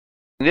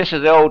This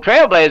is the old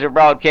Trailblazer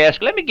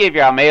broadcast. Let me give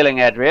you our mailing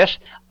address.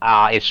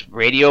 It's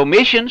Radio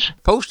Missions,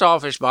 Post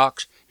Office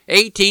Box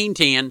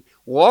 1810,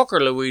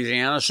 Walker,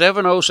 Louisiana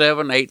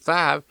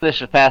 70785.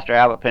 This is Pastor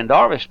Albert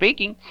Pendarvis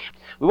speaking.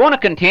 We want to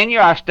continue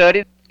our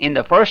study in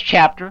the first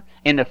chapter,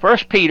 in the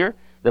First Peter,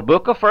 the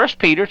book of First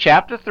Peter,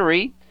 chapter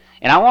 3,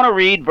 and I want to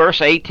read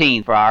verse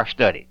 18 for our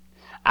study.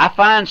 I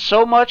find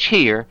so much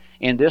here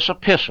in this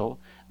epistle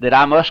that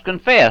I must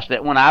confess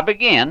that when I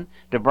began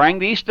to bring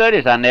these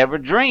studies, I never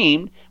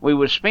dreamed we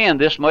would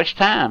spend this much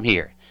time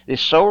here.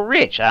 It's so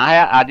rich.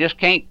 I just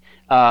can't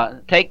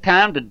take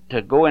time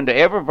to go into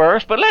every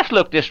verse, but let's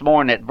look this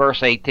morning at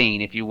verse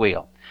 18, if you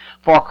will.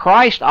 For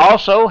Christ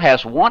also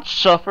has once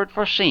suffered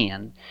for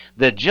sin,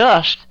 the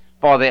just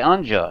for the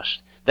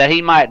unjust, that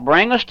he might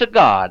bring us to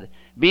God,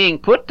 being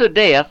put to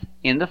death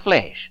in the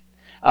flesh.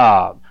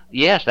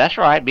 Yes, that's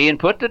right, being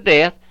put to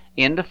death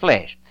in the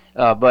flesh.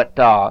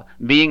 But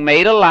being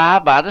made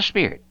alive by the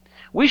Spirit.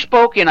 We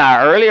spoke in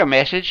our earlier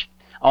message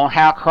on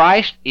how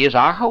Christ is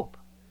our hope.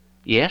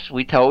 Yes,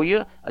 we told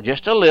you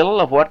just a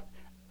little of what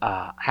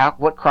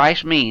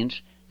Christ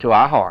means to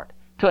our heart,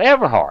 to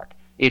every heart,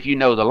 if you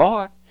know the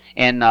Lord.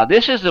 And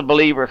this is the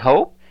believer's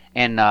hope.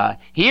 And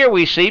here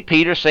we see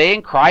Peter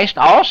saying Christ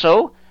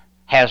also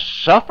has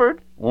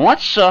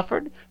once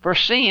suffered for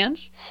sins.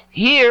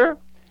 Here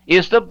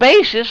is the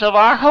basis of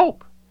our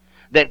hope,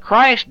 that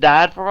Christ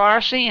died for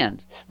our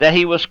sins, that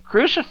he was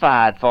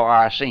crucified for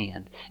our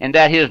sins, and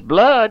that his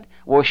blood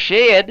was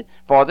shed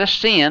for the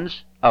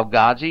sins of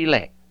God's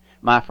elect.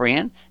 My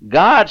friend,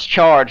 God's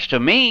charge to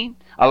me,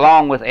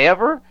 along with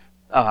every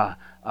a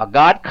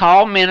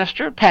God-called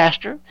minister,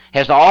 pastor,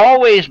 has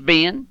always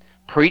been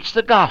preach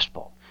the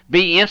gospel.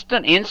 Be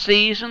instant in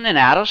season and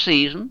out of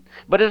season.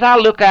 But as I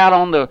look out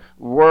on the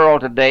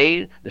world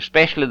today,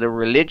 especially the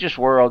religious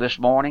world this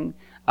morning,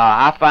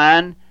 I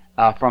find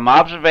from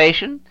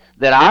observation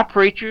that our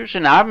preachers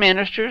and our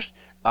ministers,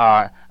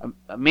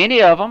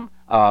 many of them,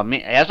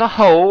 as a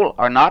whole,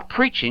 are not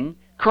preaching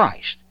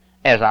Christ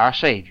as our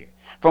Savior.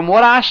 From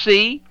what I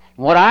see,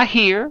 what I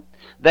hear,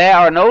 they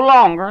are no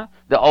longer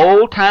the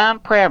old-time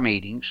prayer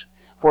meetings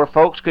where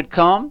folks could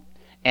come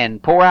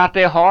and pour out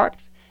their hearts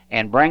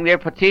and bring their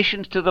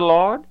petitions to the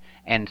Lord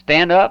and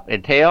stand up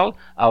and tell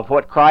of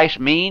what Christ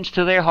means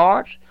to their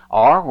hearts,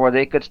 or where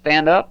they could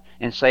stand up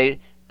and say,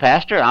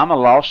 Pastor, I'm a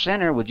lost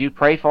sinner. Would you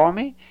pray for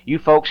me? You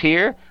folks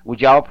here, would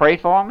y'all pray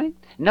for me?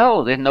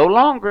 No, there's no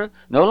longer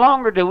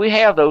do we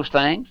have those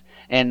things.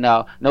 And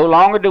no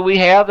longer do we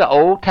have the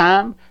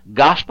old-time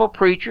gospel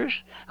preachers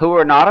who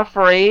are not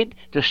afraid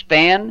to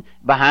stand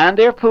behind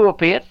their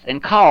pulpits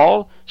and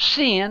call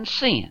sin,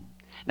 sin.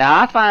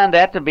 Now, I find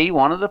that to be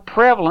one of the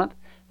prevalent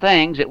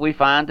things that we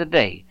find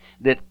today,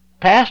 that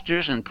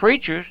pastors and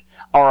preachers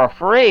are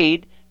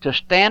afraid to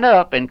stand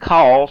up and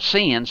call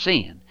sin,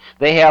 sin.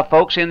 They have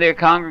folks in their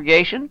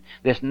congregation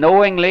that's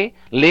knowingly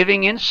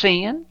living in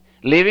sin,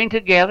 living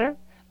together,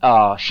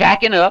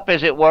 shacking up,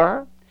 as it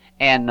were,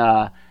 and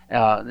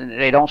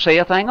they don't say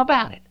a thing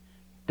about it.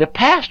 The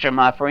pastor,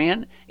 my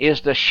friend,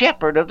 is the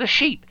shepherd of the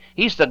sheep.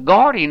 He's the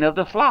guardian of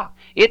the flock.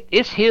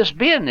 It's his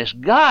business.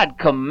 God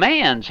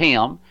commands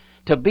him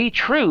to be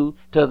true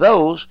to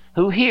those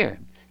who hear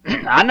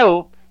him. I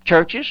know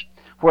churches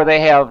where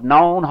they have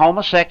known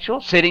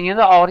homosexuals sitting in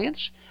the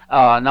audience,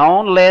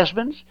 known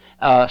lesbians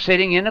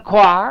sitting in the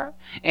choir,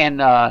 and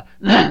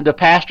the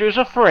pastor is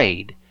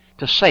afraid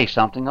to say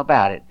something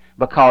about it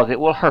because it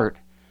will hurt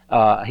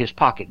his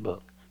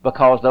pocketbook,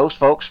 because those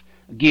folks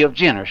give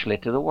generously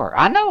to the work.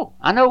 I know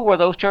where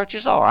those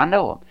churches are. I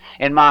know them.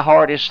 And my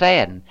heart is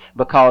saddened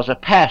because a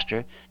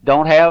pastor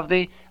don't have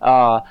the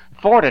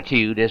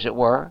fortitude, as it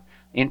were,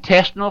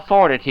 intestinal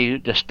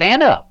fortitude to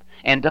stand up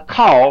and to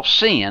call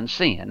sin,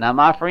 sin. Now,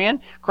 my friend,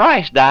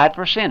 Christ died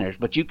for sinners,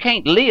 but you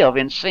can't live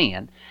in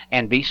sin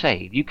and be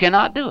saved. You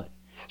cannot do it.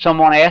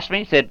 Someone asked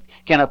me, said,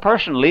 can a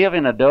person live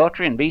in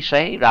adultery and be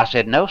saved? I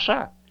said, no,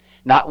 sir.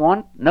 Not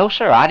one? No,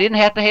 sir. I didn't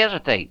have to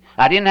hesitate.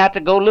 I didn't have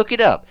to go look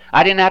it up.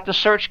 I didn't have to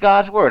search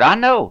God's Word. I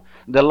know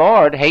the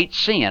Lord hates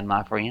sin,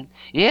 my friend.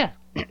 Yeah.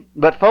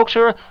 But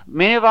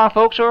many of our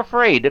folks are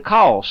afraid to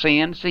call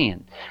sin,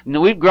 sin.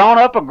 We've grown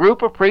up a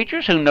group of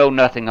preachers who know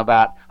nothing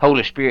about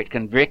Holy Spirit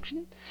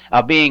conviction,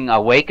 being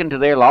awakened to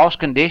their lost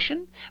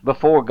condition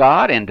before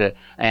God, and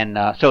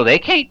so they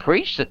can't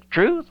preach the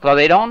truth because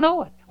they don't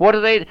know it. What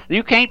do they?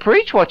 You can't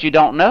preach what you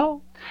don't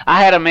know.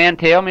 I had a man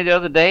tell me the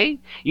other day,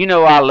 you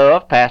know I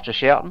love Pastor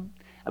Shelton,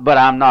 but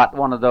I'm not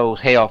one of those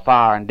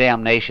hellfire and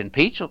damnation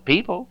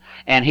people.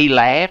 And he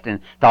laughed and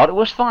thought it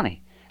was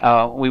funny.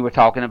 We were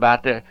talking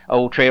about the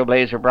old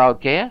Trailblazer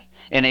broadcast,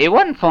 and it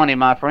wasn't funny,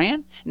 my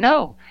friend.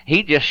 No,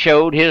 he just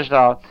showed his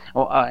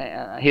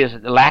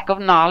lack of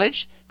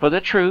knowledge for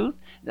the truth,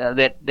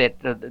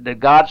 that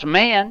God's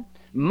man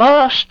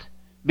must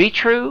be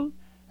true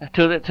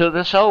to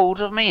the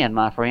souls of men,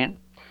 my friend.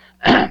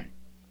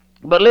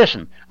 But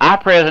listen, our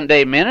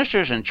present-day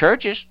ministers and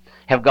churches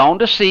have gone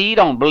to seed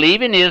on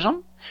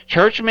believingism,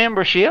 church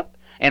membership,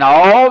 and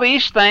all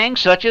these things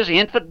such as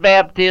infant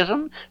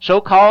baptism,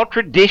 so-called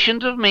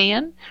traditions of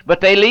men,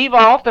 but they leave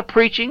off the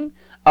preaching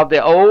of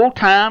the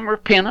old-time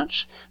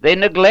repentance. They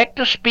neglect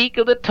to speak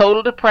of the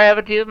total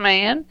depravity of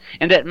man,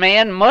 and that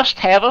man must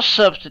have a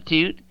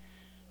substitute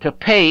to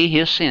pay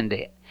his sin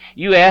debt.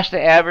 You ask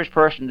the average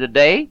person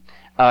today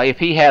if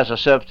he has a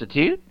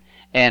substitute,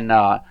 and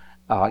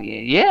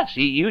yes,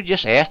 you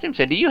just ask him,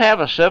 say, do you have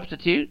a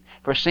substitute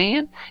for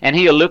sin? And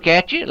he'll look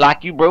at you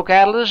like you broke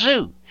out of the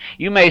zoo.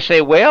 You may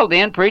say, well,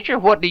 then, preacher,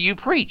 what do you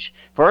preach?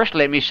 First,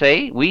 let me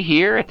say, we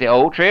here at the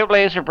old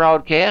Trailblazer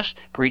broadcast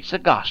preach the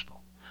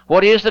gospel.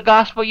 What is the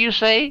gospel, you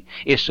say?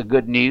 It's the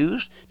good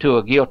news to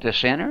a guilty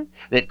sinner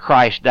that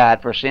Christ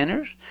died for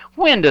sinners.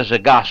 When does the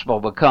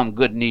gospel become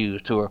good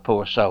news to a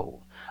poor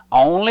soul?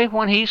 Only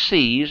when he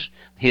sees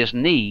his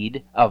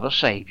need of a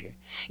Savior.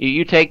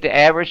 You take the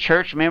average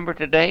church member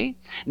today,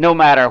 no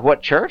matter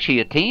what church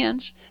he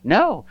attends,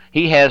 no,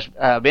 he has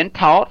been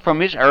taught from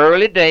his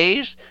early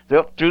days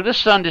through the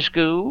Sunday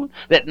school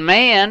that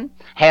man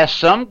has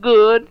some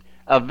good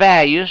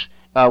values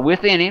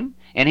within him,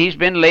 and he's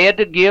been led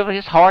to give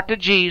his heart to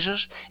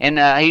Jesus, and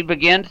he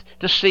begins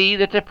to see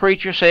that the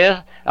preacher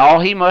says all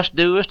he must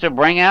do is to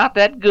bring out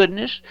that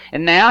goodness,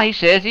 and now he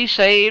says he's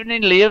saved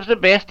and he lives the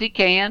best he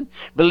can,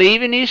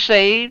 believing he's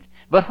saved.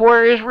 But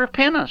where is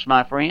repentance,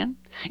 my friend?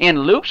 In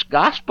Luke's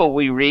gospel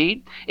we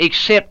read,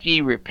 except ye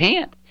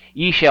repent,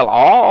 ye shall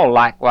all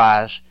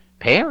likewise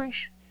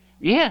perish.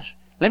 Yes,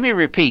 let me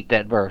repeat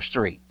that verse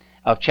 3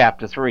 of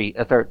chapter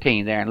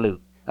 13 there in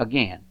Luke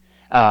again.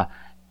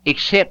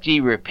 Except ye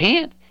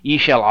repent, ye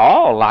shall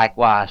all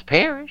likewise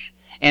perish.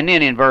 And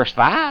then in verse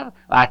 5,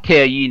 I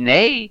tell ye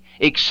nay,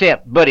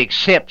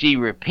 except ye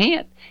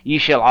repent, ye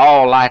shall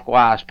all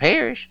likewise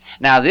perish.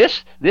 Now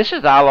this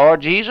is our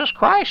Lord Jesus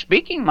Christ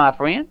speaking, my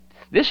friend.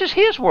 This is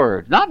his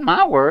words, not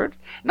my words,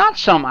 not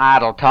some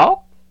idle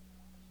talk,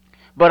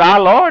 but our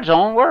Lord's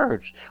own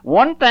words.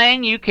 One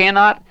thing you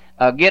cannot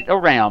get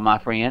around, my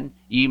friend,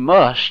 you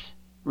must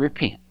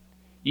repent.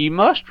 You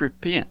must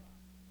repent.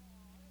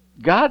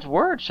 God's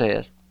word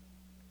says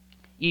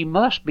you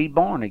must be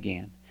born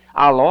again.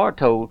 Our Lord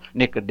told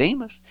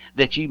Nicodemus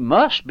that you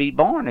must be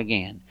born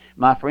again,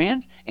 my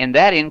friends, and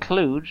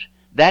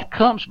that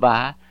comes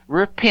by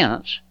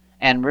repentance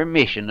and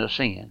remission of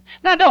sin.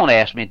 Now don't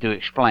ask me to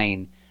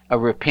explain a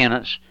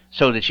repentance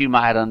so that you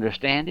might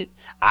understand it.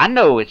 I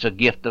know it's a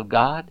gift of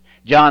God.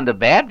 John the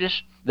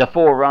Baptist, the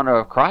forerunner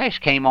of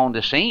Christ, came on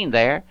the scene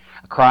there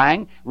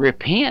crying,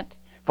 repent,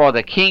 for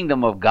the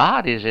kingdom of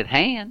God is at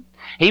hand.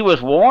 He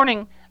was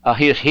warning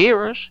his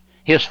hearers,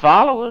 his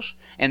followers,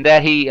 and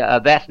that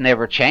that's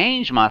never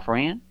changed, my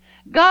friend.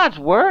 God's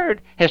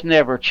word has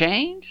never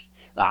changed.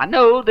 I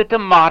know that the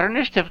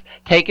modernists have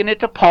taken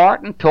it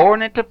apart and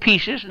torn it to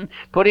pieces and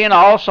put in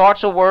all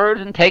sorts of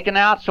words and taken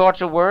out sorts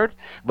of words,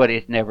 but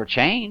it's never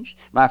changed.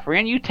 My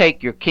friend, you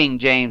take your King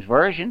James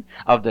Version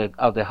of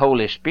the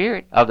Holy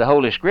Spirit, of the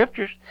Holy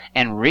Scriptures,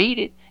 and read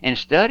it and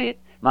study it,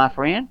 my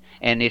friend,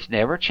 and it's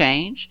never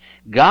changed.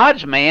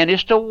 God's man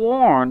is to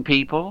warn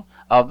people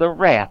of the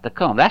wrath to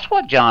come. That's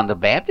what John the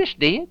Baptist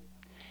did.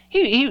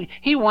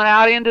 He went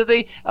out into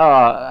the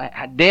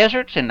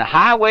deserts and the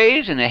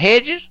highways and the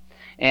hedges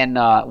and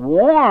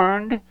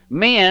warned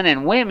men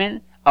and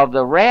women of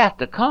the wrath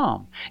to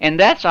come. And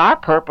that's our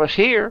purpose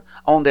here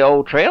on the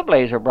old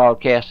Trailblazer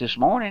broadcast this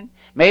morning.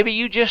 Maybe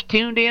you just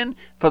tuned in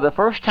for the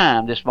first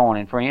time this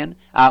morning, friend.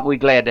 We're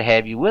glad to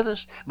have you with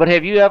us. But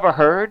have you ever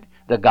heard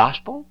the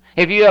gospel?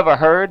 Have you ever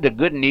heard the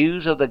good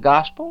news of the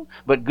gospel?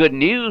 But good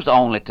news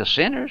only to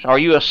sinners. Are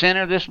you a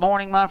sinner this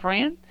morning, my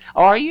friend?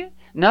 Are you?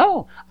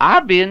 No.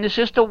 Our business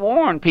is to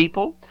warn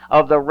people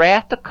of the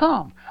wrath to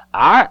come.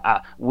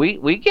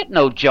 We get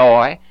no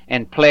joy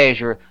and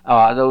pleasure,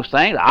 those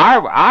things.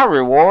 Our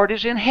reward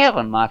is in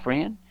heaven, my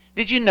friend.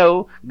 Did you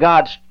know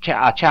God's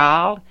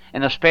child,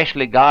 and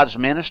especially God's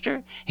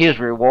minister, his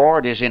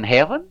reward is in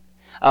heaven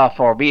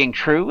for being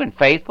true and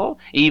faithful?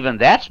 Even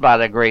that's by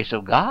the grace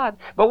of God.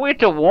 But we're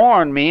to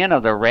warn men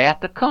of the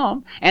wrath to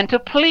come and to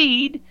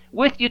plead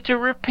with you to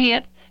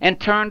repent and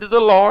turn to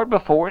the Lord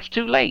before it's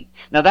too late.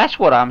 Now that's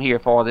what I'm here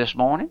for this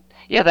morning.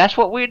 Yeah, that's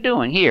what we're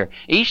doing here.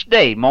 Each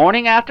day,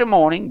 morning after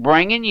morning,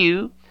 bringing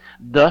you,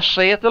 thus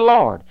saith the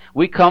Lord.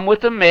 We come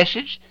with the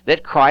message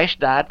that Christ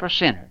died for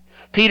sinners.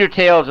 Peter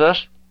tells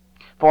us,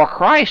 for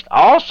Christ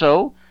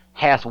also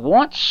hath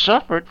once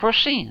suffered for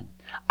sin.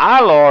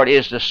 Our Lord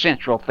is the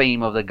central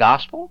theme of the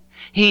gospel.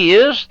 He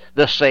is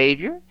the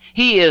Savior.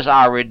 He is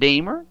our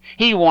Redeemer.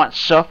 He once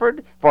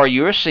suffered for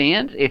your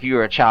sins if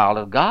you're a child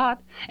of God.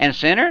 And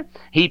sinner,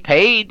 He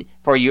paid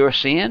for your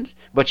sins,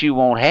 but you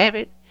won't have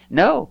it.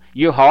 No,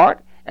 your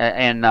heart,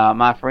 and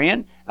my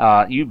friend,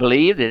 you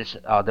believe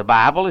that the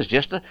Bible is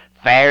just a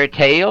fairy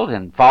tale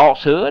and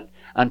falsehood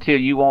until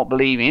you won't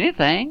believe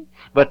anything.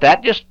 But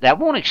that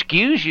won't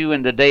excuse you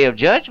in the day of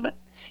judgment.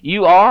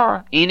 You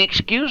are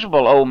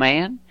inexcusable, old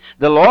man.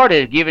 The Lord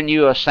has given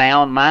you a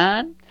sound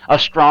mind, a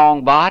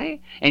strong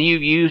body, and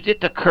you've used it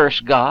to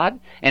curse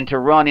God and to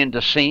run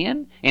into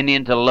sin and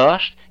into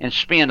lust and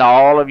spend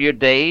all of your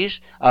days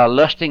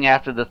lusting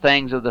after the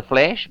things of the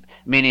flesh.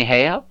 Many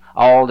have.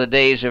 all the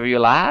days of your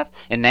life.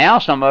 And now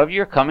some of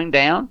you are coming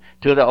down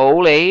to the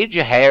old age.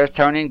 Your hair is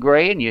turning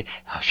gray and your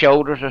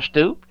shoulders are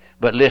stooped.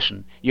 But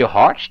listen, your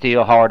heart's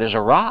still hard as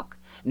a rock.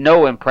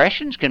 No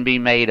impressions can be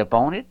made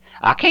upon it.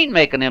 I can't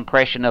make an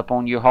impression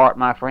upon your heart,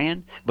 my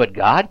friend, but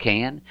God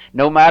can.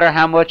 No matter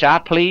how much I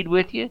plead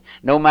with you,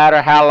 no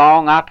matter how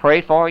long I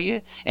pray for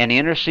you and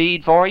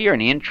intercede for you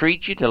and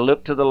entreat you to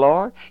look to the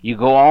Lord, you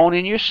go on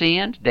in your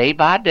sins day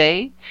by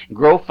day,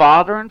 grow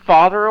farther and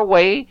farther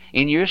away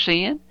in your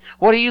sin.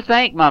 What do you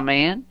think, my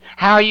man?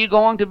 How are you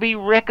going to be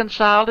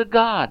reconciled to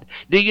God?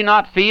 Do you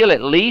not feel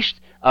at least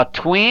a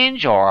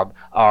twinge or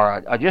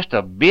just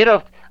a bit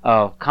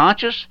of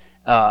conscience,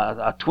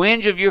 a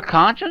twinge of your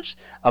conscience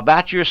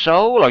about your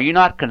soul? Are you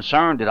not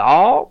concerned at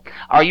all?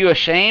 Are you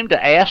ashamed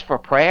to ask for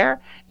prayer?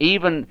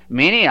 Even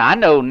many I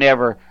know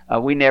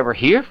we never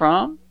hear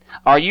from.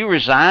 Are you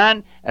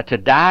resigned to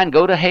die and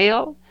go to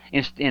hell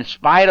in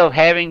spite of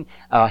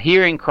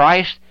hearing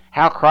Christ,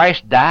 how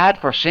Christ died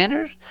for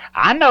sinners?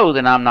 I know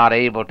that I'm not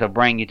able to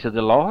bring you to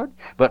the Lord,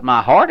 but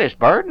my heart is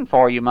burdened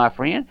for you, my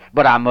friend.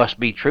 But I must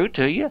be true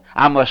to you.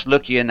 I must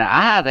look you in the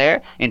eye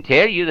there and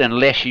tell you that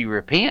unless you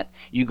repent,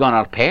 you're going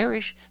to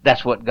perish.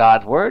 That's what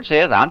God's Word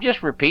says. I'm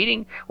just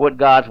repeating what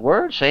God's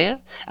Word says.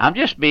 I'm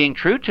just being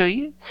true to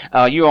you.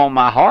 You're on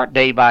my heart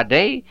day by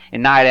day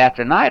and night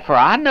after night, for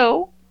I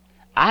know,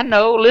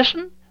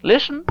 listen,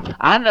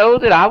 I know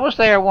that I was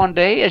there one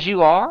day as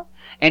you are,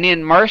 and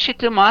in mercy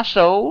to my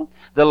soul,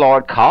 the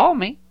Lord called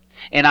me.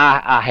 And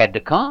I had to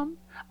come.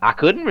 I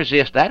couldn't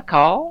resist that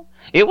call.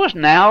 It was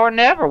now or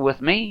never with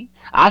me.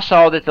 I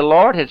saw that the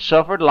Lord had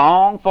suffered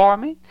long for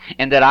me,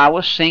 and that I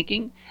was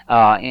sinking.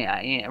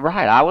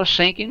 I was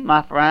sinking,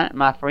 my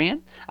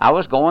friend. I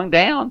was going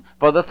down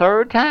for the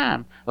third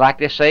time. Like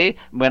they say,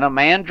 when a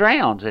man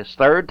drowns, it's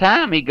third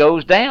time he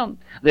goes down.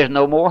 There's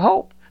no more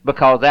hope,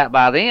 because that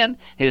by then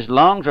his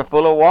lungs are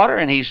full of water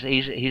and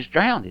he's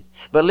drowned.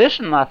 But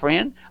listen, my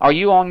friend, are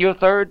you on your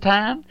third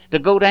time to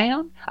go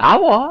down? I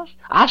was.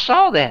 I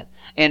saw that.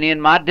 And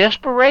in my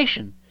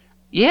desperation,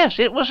 yes,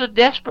 it was a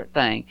desperate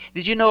thing.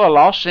 Did you know a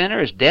lost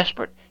sinner is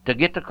desperate to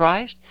get to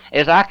Christ?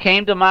 As I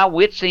came to my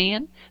wit's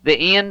end,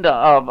 the end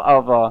of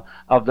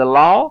the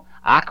law,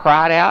 I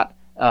cried out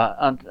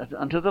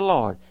unto the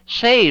Lord,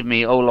 "Save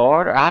me, O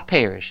Lord, or I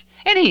perish."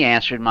 And he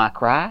answered my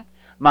cry.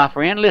 My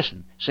friend,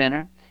 listen,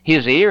 sinner,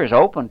 his ear is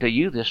open to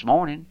you this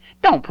morning.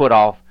 Don't put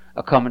off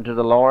coming to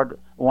the Lord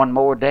one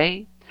more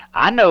day.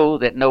 I know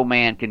that no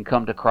man can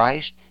come to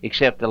Christ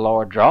except the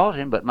Lord draws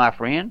him, but my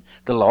friend,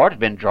 the Lord's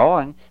been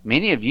drawing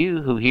many of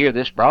you who hear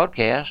this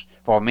broadcast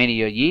for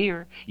many a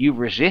year. You've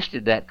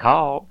resisted that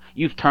call.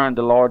 You've turned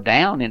the Lord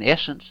down, in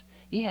essence.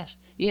 Yes,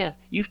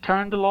 you've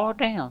turned the Lord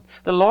down.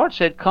 The Lord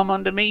said, "Come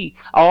unto me,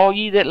 all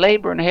ye that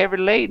labor and are heavy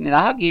laden, and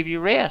I'll give you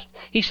rest."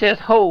 He says,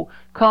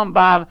 come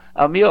buy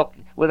milk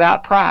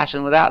without price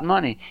and without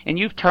money. And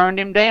you've turned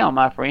him down,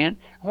 my friend.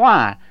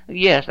 Why?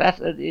 Yes,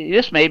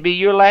 this may be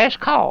your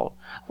last call.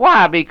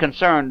 Why be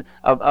concerned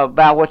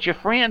about what your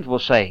friends will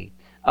say?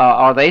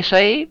 Are they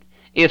saved?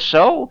 If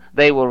so,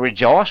 they will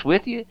rejoice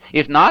with you.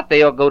 If not,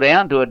 they'll go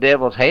down to a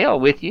devil's hell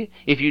with you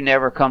if you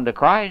never come to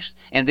Christ.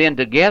 And then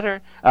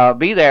together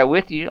be there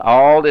with you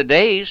all the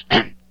days.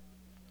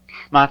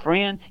 My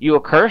friend,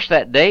 you'll curse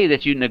that day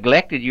that you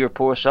neglected your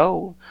poor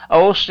soul.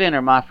 Oh,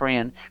 sinner, my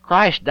friend,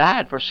 Christ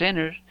died for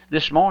sinners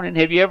this morning.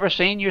 Have you ever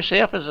seen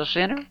yourself as a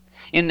sinner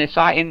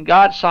in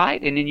God's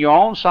sight and in your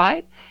own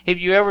sight? Have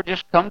you ever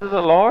just come to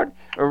the Lord,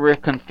 or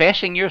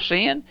confessing your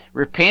sin,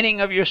 repenting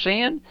of your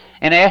sin,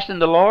 and asking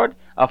the Lord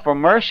for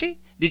mercy?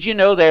 Did you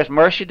know there's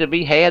mercy to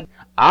be had?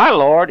 Our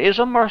Lord is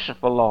a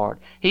merciful Lord.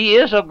 He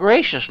is a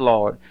gracious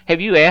Lord.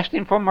 Have you asked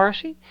Him for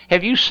mercy?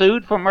 Have you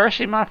sued for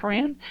mercy, my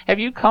friend? Have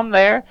you come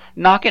there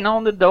knocking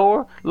on the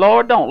door?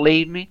 Lord, don't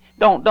leave me.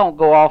 Don't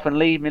go off and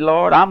leave me,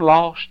 Lord. I'm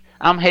lost.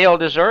 I'm hell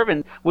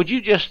deserving. Would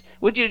you just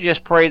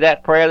pray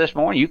that prayer this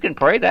morning? You can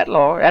pray that,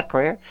 Lord, that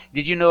prayer.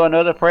 Did you know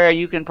another prayer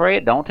you can pray?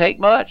 It don't take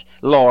much.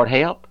 Lord,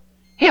 help.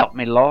 Help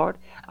me, Lord.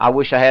 I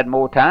wish I had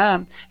more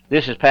time.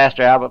 This is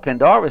Pastor Albert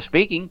Pendarvis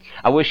speaking.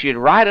 I wish you'd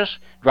write us,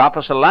 drop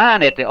us a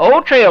line at the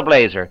Old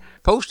Trailblazer.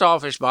 Post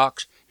Office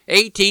Box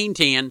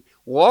 1810,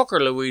 Walker,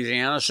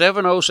 Louisiana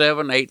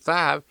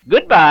 70785.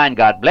 Goodbye, and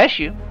God bless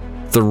you.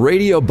 The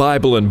Radio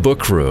Bible and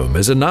Book Room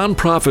is a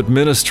nonprofit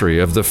ministry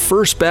of the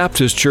First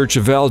Baptist Church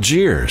of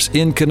Algiers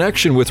in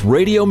connection with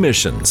Radio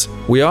Missions.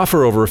 We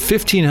offer over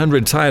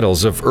 1,500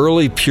 titles of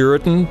early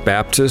Puritan,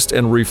 Baptist,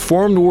 and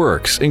Reformed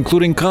works,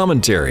 including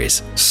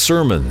commentaries,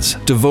 sermons,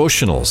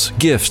 devotionals,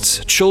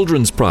 gifts,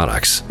 children's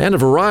products, and a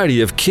variety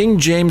of King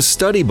James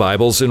study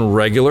Bibles in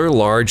regular,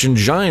 large, and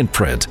giant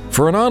print.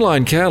 For an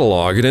online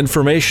catalog and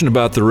information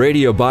about the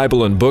Radio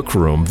Bible and Book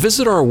Room,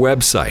 visit our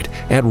website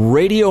at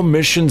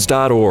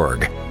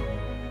radiomissions.org.